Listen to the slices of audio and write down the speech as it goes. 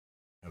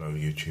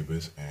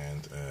YouTubers,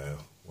 and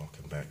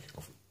welcome back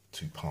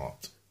to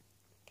part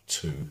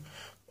 2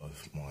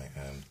 of my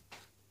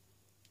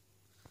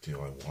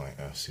DIY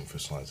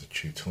synthesizer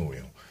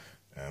tutorial.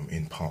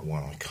 In part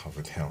 1 I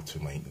covered how to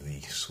make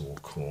the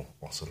Sqaure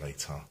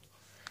oscillator,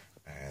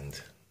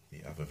 and the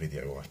other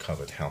video I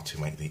covered how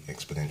to make the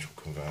exponential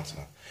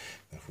converter.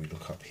 Now if we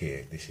look up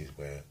here, this is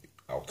where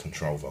our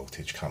control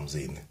voltage comes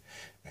in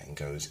and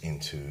goes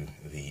into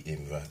the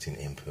inverting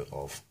input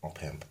of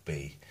op-amp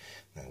B.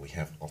 Now we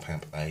have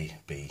op-amp A,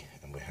 B,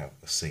 and we have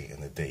a C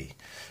and a D,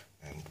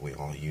 and we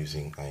are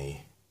using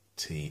a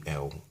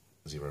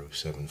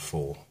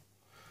TL074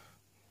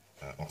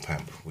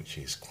 op-amp, which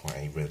is quite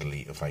a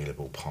readily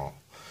available part.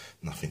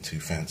 Nothing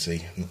too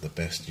fancy, not the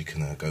best. You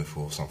can go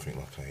for something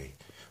like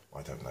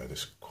I don't know,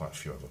 there's quite a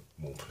few other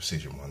more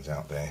precision ones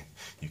out there.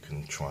 You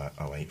can try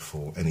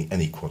 084,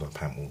 any quad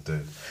op amp will do.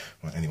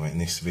 Right, anyway, in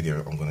this video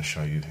I'm going to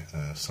show you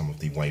some of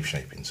the wave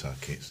shaping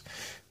circuits.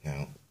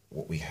 Now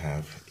what we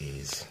have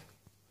is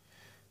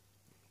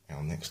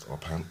our next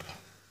op amp,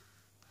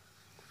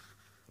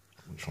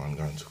 which I'm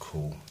going to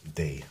call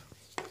D,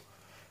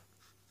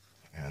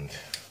 and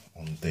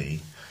on D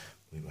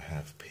we will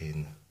have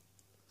pin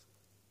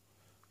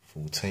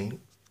 14,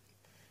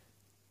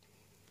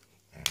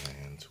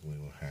 and we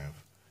will have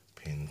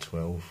pin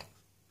 12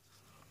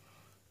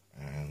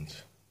 and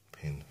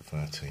pin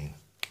 13.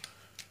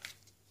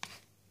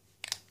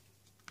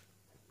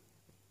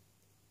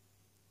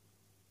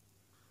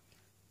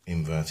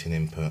 Inverting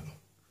input,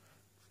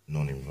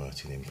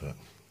 non-inverting input.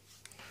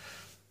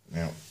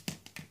 Now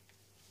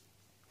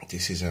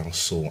this is our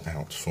saw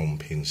out from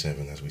pin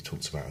 7, as we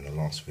talked about in the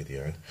last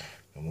video,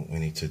 and what we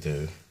need to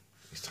do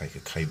is take a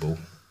cable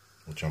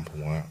or jumper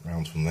wire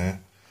round from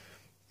there,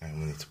 and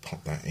we need to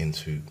pop that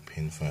into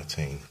pin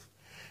 13.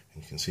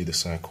 And you can see the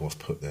circle I've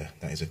put there,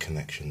 that is a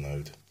connection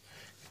node.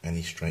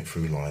 Any straight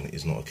through line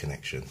is not a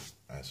connection,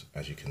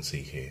 as you can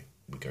see here,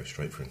 we go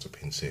straight through into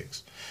pin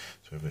 6.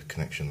 So we have a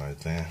connection node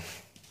there,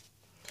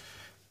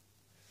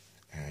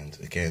 and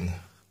again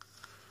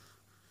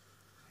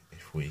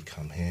if we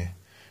come here,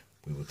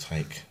 we will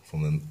take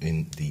from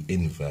the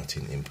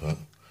inverting input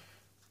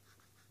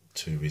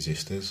 2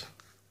 resistors,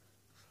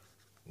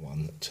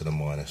 one to the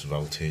minus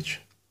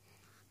voltage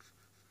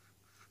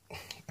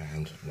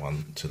and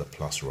one to the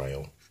plus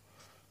rail,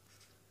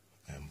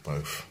 and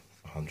both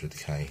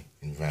 100k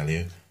in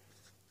value,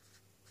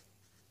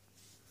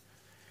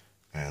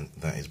 and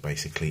that is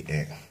basically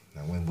it.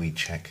 Now when we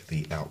check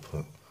the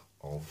output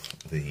of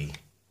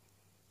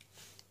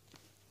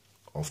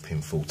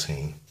pin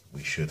 14,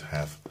 we should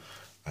have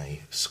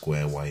a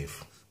square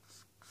wave,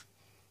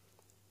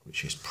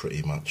 which is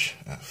pretty much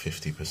at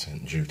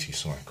 50% duty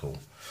cycle.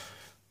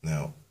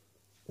 Now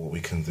what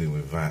we can do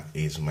with that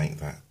is make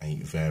that a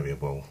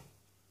variable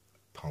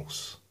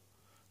pulse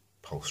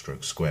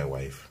stroke square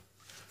wave.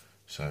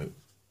 So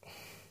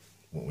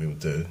what we will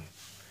do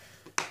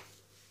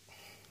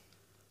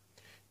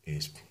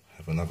is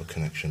have another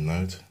connection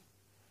node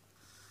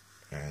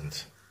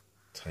and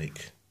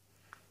take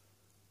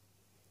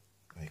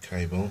a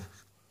cable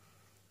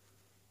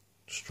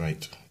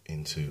straight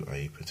into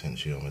a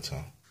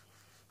potentiometer,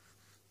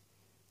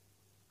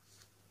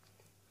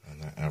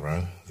 and that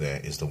arrow there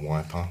is the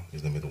wiper,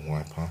 is the middle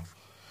wiper,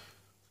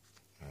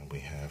 and we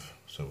have,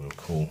 so we'll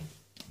call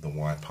the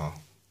wiper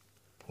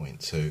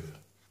 0.2,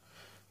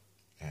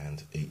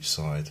 and each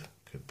side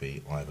could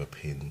be either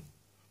pin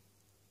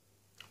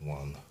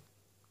 1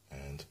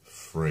 and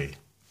 3.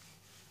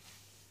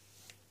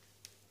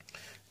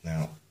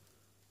 Now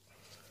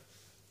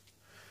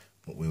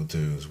what we'll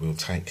do is we'll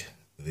take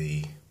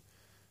the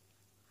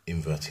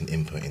inverting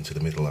input into the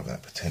middle of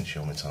that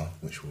potentiometer,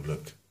 which will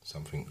look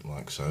something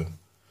like so.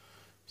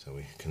 So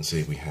we can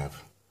see we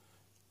have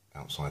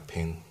outside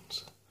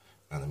pins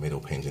and the middle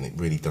pins, and it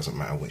really doesn't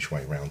matter which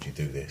way round you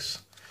do this.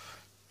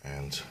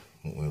 And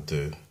what we'll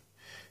do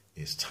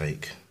is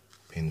take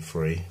pin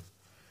 3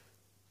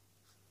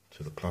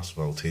 to the plus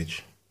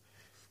voltage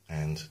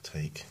and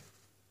take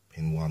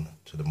pin 1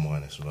 to the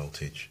minus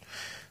voltage.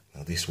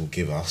 Now this will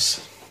give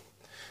us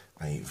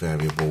a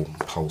variable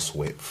pulse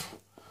width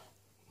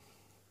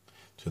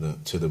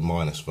to the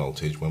minus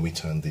voltage. When we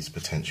turn this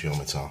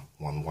potentiometer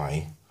one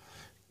way,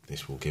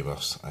 this will give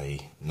us a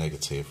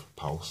negative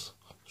pulse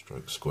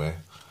stroke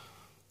square,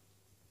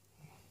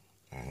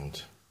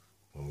 and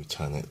when we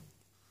turn it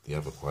the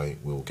other way,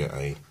 we'll get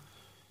a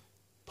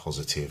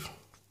positive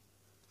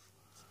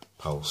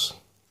pulse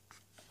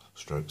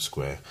stroke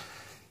square.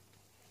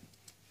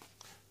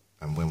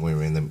 And when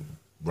we're in the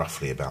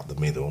roughly about the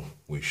middle,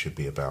 we should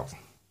be about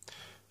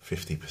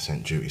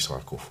 50% duty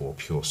cycle for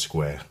pure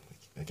square.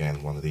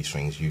 Again, one of these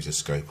things, use a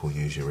scope or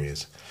use your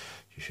ears.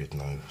 You should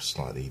know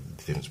slightly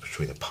the difference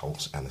between a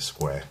pulse and a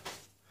square.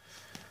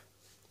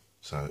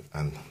 So,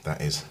 and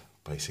that is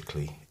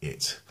basically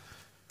it.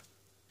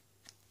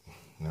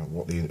 Now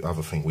what the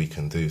other thing we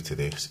can do to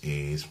this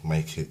is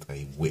make it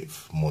a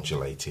width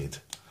modulated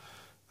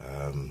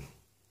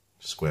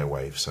square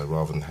wave. So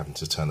rather than having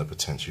to turn the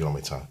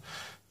potentiometer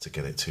to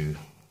get it to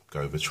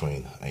go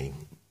between a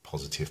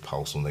positive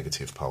pulse or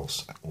negative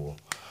pulse, or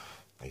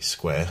a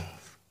square,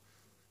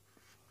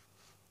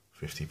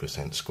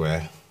 50%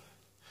 square,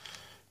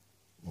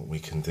 what we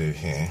can do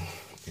here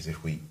is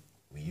if we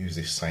use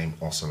this same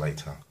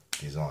oscillator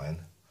design,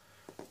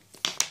 or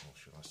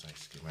should I say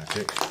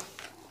schematic,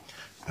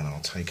 and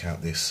I'll take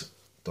out this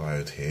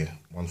diode here.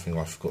 One thing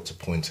I forgot to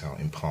point out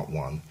in part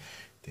 1,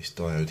 this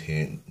diode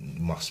here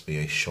must be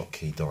a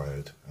Schottky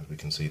diode, as we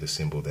can see the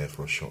symbol there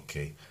for a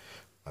Schottky,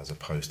 as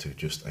opposed to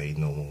just a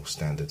normal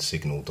standard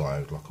signal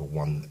diode like a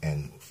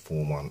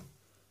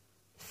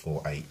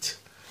 1N4148.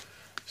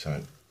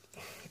 So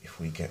if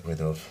we get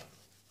rid of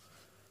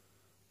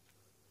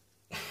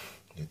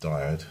the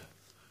diode,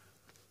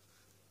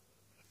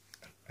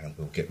 and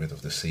we'll get rid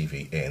of the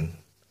CVN,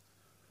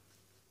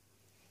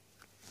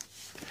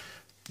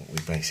 what we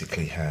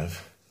basically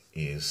have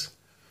is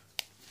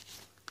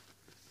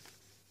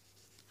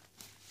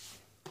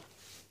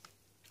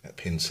at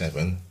pin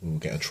 7 we will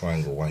get a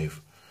triangle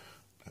wave,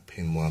 at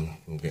pin 1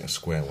 we'll get a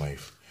square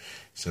wave.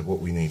 So what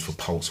we need for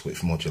pulse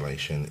width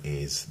modulation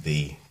is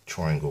the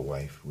triangle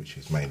wave, which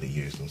is mainly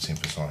used on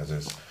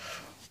synthesizers.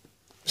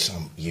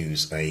 Some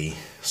use a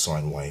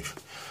sine wave,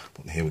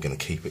 but here we're going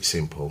to keep it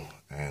simple,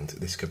 and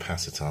this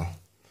capacitor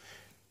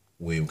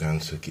we're going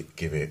to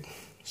give it,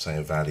 say,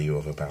 a value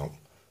of about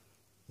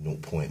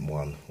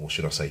 0.1, or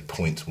should I say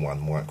 0.1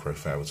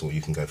 microfarads, or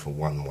you can go for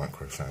 1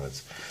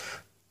 microfarads.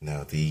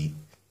 Now the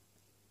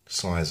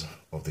size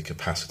of the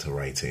capacitor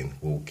rating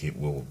will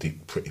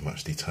pretty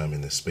much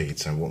determine the speed.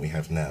 So what we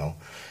have now,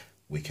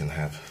 we can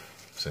have,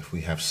 so if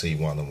we have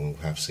C1 and we'll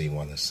have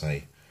C1 as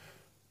say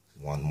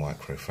 1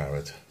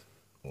 microfarad,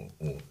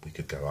 or we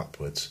could go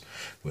upwards,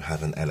 we'll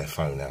have an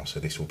LFO now, so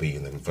this will be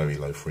in the very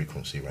low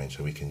frequency range.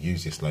 So we can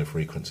use this low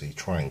frequency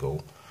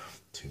triangle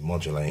to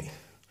modulate,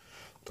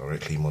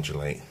 directly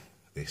modulate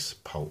this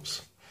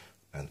pulse,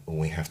 and all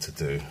we have to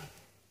do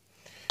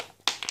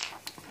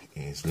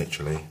is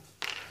literally,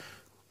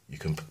 you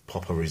can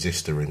pop a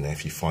resistor in there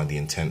if you find the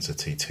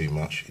intensity too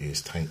much,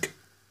 is take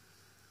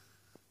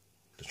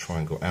the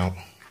triangle out,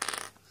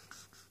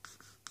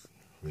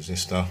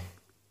 resistor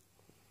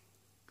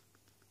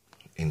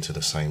into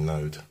the same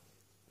node,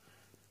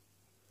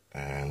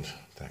 and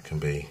that can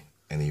be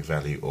any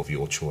value of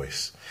your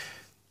choice.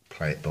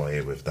 Play it by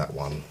ear with that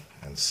one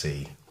and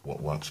see what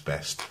works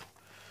best.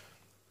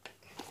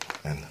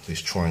 And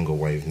this triangle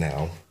wave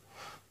now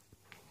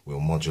will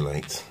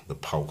modulate the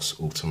pulse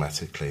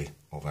automatically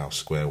of our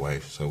square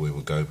wave, so we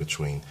will go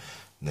between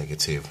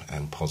negative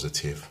and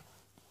positive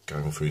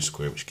going through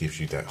square, which gives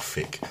you that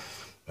thick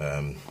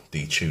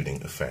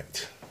detuning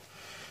effect.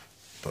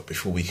 But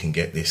before we can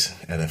get this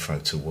LFO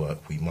to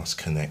work, we must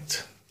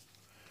connect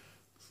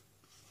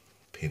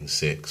pin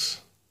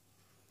 6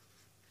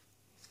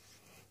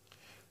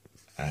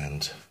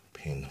 and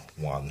pin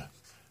 1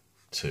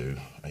 to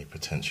a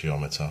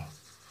potentiometer.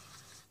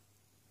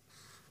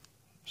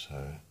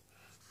 So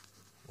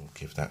we'll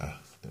give that a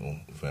little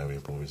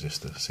variable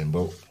resistor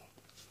symbol,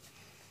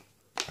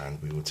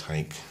 and we will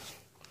take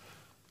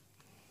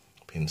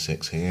pin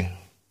 6 here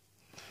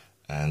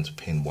and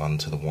pin 1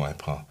 to the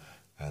wiper,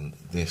 and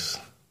this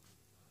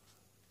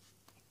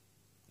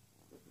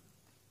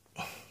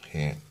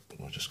here,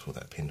 we'll just call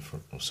that pin 3,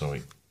 oh,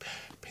 sorry,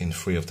 pin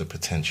 3 of the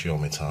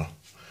potentiometer.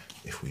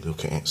 If we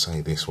look at it, say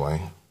this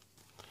way,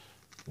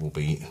 will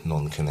be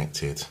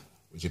non-connected.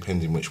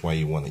 Depending which way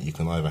you want it, you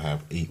can either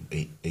have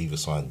either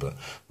side, but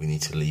we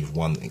need to leave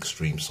one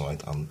extreme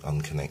side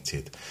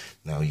unconnected.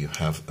 Now you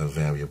have a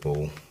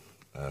variable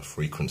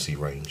frequency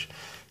range,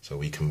 so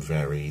we can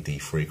vary the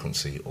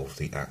frequency of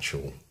the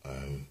actual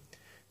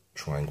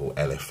triangle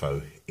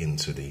LFO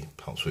into the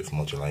pulse width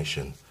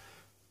modulation,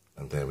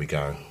 and there we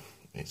go.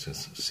 It's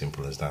as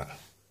simple as that.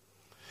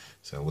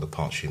 So all the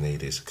parts you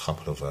need is a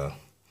couple of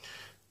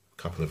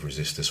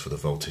resistors for the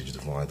voltage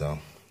divider,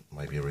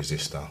 maybe a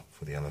resistor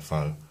for the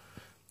LFO.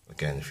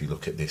 Again, if you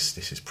look at this,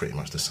 this is pretty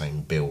much the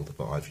same build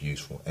that I've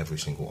used for every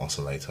single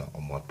oscillator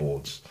on my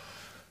boards,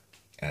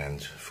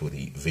 and for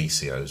the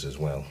VCOs as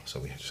well. So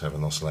we just have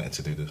an oscillator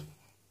to do the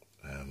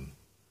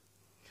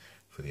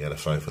for the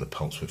LFO, for the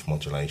pulse width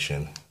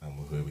modulation,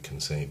 and here we can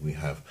see we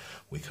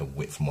can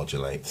width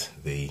modulate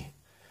the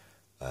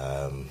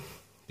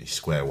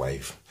square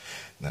wave.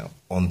 Now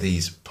on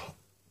these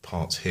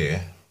parts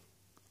here,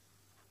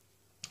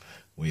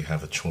 we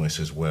have a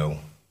choice as well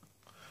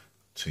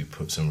to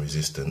put some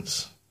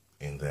resistance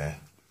in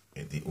there.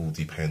 It all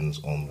depends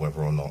on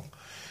whether or not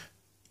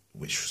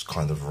which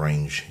kind of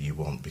range you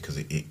want, because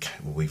it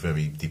will be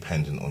very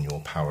dependent on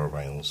your power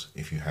rails.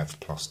 If you have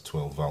plus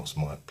 12 volts,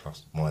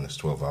 plus minus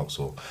 12 volts,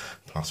 or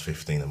plus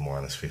 15 and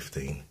minus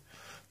 15,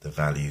 the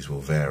values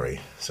will vary.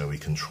 So we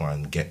can try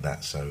and get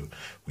that so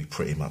we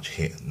pretty much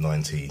hit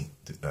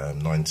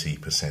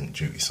 90%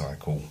 duty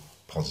cycle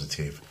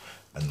positive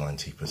and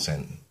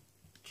 90%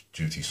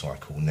 duty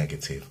cycle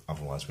negative,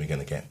 otherwise we're going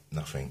to get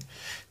nothing.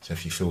 So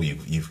if you feel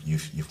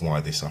you've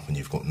wired this up and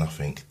you've got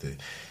nothing,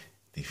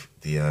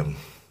 the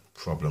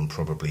problem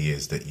probably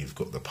is that you've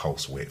got the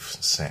pulse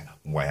width set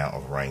way out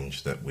of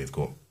range, that we're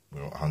at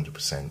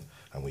 100%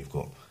 and we've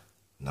got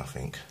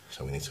nothing.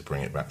 So we need to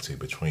bring it back to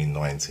between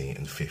 90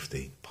 and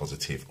 50,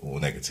 positive or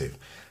negative.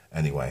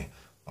 Anyway,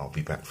 I'll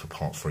be back for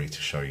part 3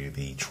 to show you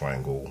the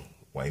triangle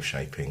wave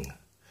shaping.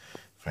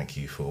 Thank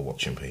you for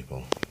watching,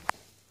 people.